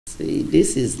See,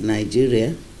 this is Nigeria.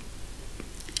 You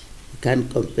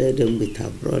can't compare them with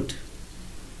abroad.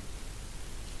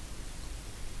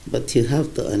 But you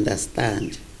have to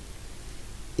understand,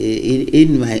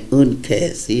 in my own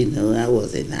case, you know, I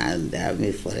was in the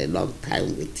army for a long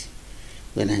time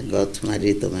when I got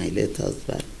married to my late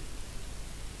husband.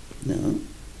 You know,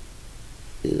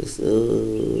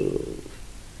 so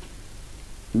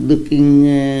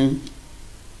looking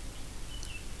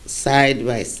side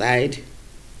by side,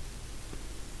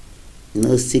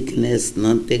 no sickness,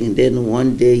 nothing. Then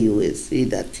one day you will see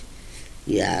that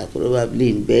you are probably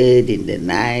in bed in the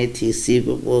night, you see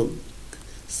people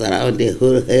surround the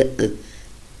whole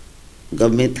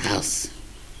government house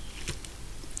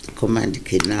to come and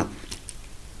kidnap.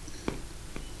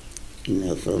 You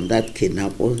know, from that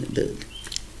kidnap,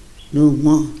 no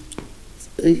more.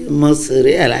 So you must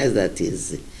realize that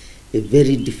is a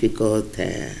very difficult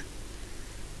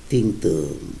thing to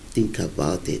think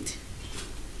about it.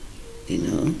 You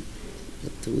know,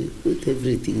 but we put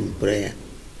everything in prayer.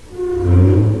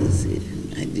 See,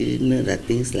 I didn't know that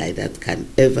things like that can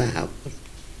ever happen.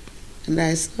 And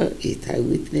I saw it, I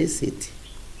witnessed it.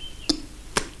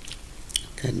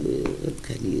 What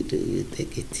can you do? You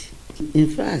take it. In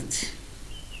fact,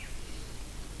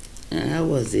 I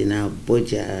was in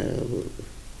Abuja,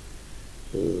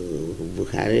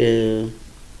 Buhari,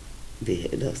 the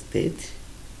head of state,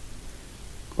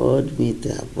 called me to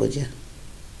Abuja.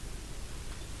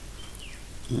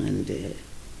 And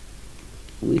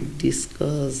we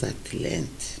discussed at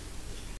length